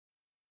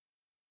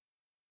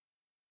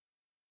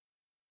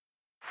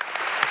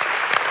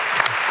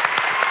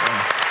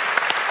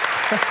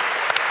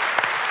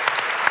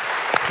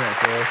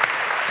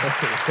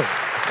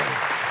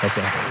That's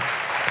it.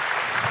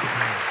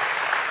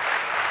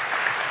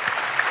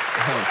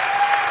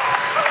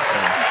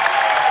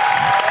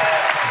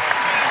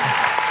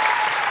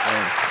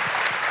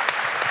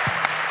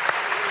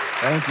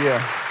 Thank you.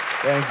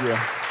 Thank you.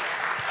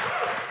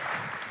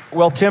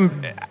 Well,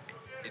 Tim,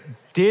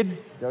 did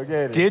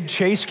Gators.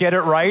 Chase get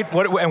it right?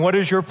 What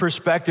is your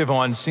perspective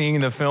on seeing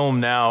the film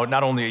now,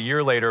 not only a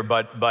year later,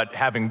 but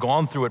having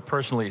gone through it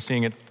personally,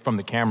 seeing it from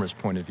the camera's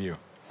point of view?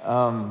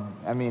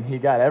 I mean, he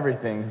got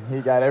everything.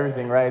 He got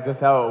everything right,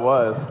 just how it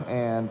was.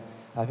 And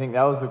I think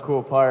that was the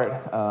cool part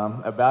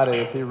about it,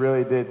 is he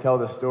really did tell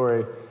the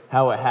story,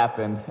 how it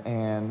happened,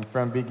 and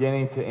from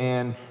beginning to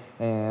end.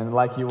 And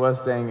like he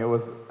was saying, it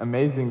was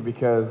amazing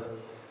because,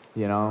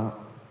 you know,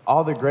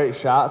 all the great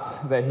shots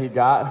that he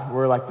got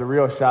were like the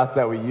real shots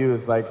that we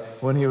used, like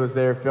when he was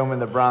there filming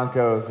the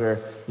Broncos, or,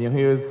 you know,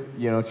 he was,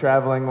 you know,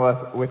 traveling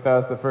with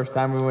us the first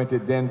time we went to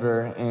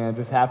Denver, and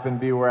just happened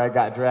to be where I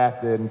got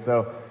drafted. And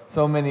so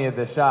many of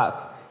the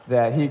shots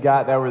that he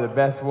got that were the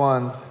best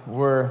ones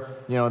were,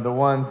 you know, the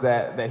ones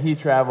that he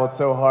traveled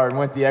so hard and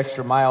went the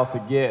extra mile to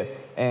get.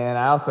 And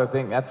I also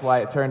think that's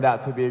why it turned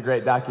out to be a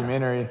great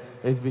documentary,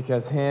 is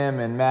because him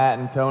and Matt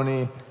and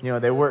Tony, you know,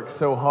 they worked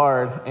so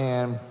hard,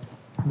 and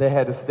they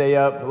had to stay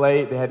up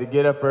late, they had to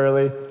get up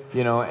early.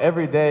 You know,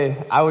 every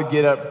day I would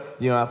get up,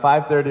 you know, at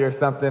 5:30 or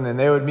something, and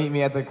they would meet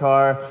me at the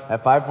car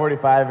at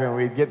 5:45, and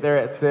we'd get there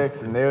at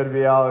 6, and they would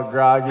be all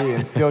groggy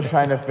and still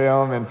trying to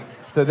film. And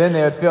so then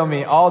they would film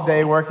me all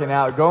day working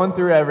out, going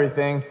through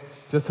everything,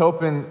 just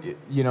hoping,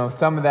 you know,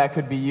 some of that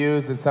could be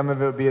used and some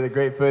of it would be the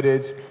great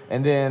footage.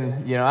 And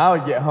then, you know, I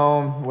would get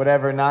home,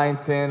 whatever, 9,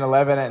 10,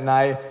 11 at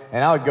night,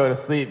 and I would go to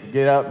sleep,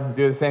 get up, and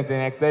do the same thing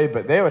the next day.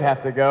 But they would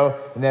have to go,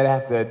 and they'd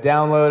have to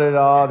download it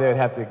all. They would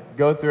have to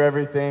go through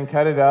everything,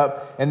 cut it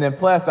up. And then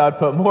plus, I would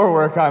put more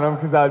work on them,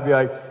 because I would be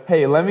like,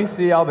 hey, let me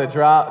see all the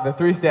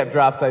 3-step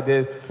drops I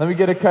did. Let me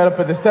get a cut up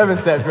of the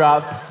 7-step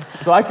drops,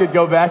 so I could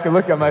go back and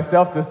look at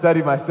myself to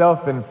study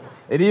myself. And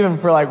even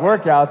for like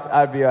workouts,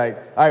 I'd be like,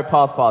 all right,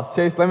 pause.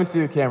 Chase, let me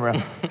see the camera.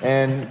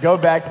 And go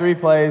back 3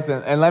 plays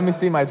and let me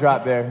see my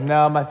drop there.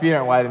 No, my feet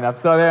aren't wide enough.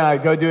 So then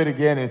I'd go do it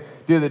again and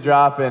do the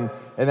drop. And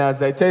then I'd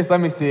say, Chase,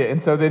 let me see it.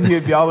 And so then he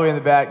would be all the way in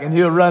the back, and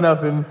he would run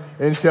up and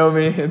show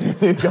me, and then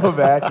he'd go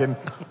back. And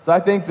so I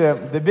think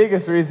the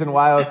biggest reason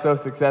why I was so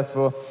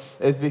successful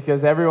is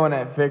because everyone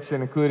at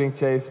Fiction, including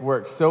Chase,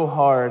 worked so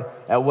hard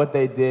at what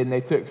they did, and they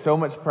took so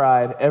much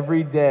pride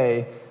every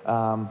day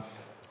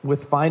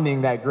with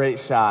finding that great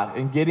shot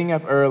and getting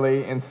up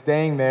early and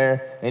staying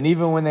there. And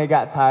even when they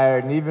got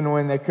tired, and even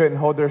when they couldn't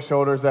hold their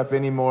shoulders up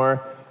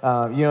anymore,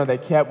 you know, they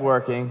kept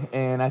working.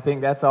 And I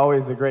think that's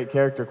always a great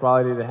character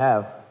quality to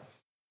have.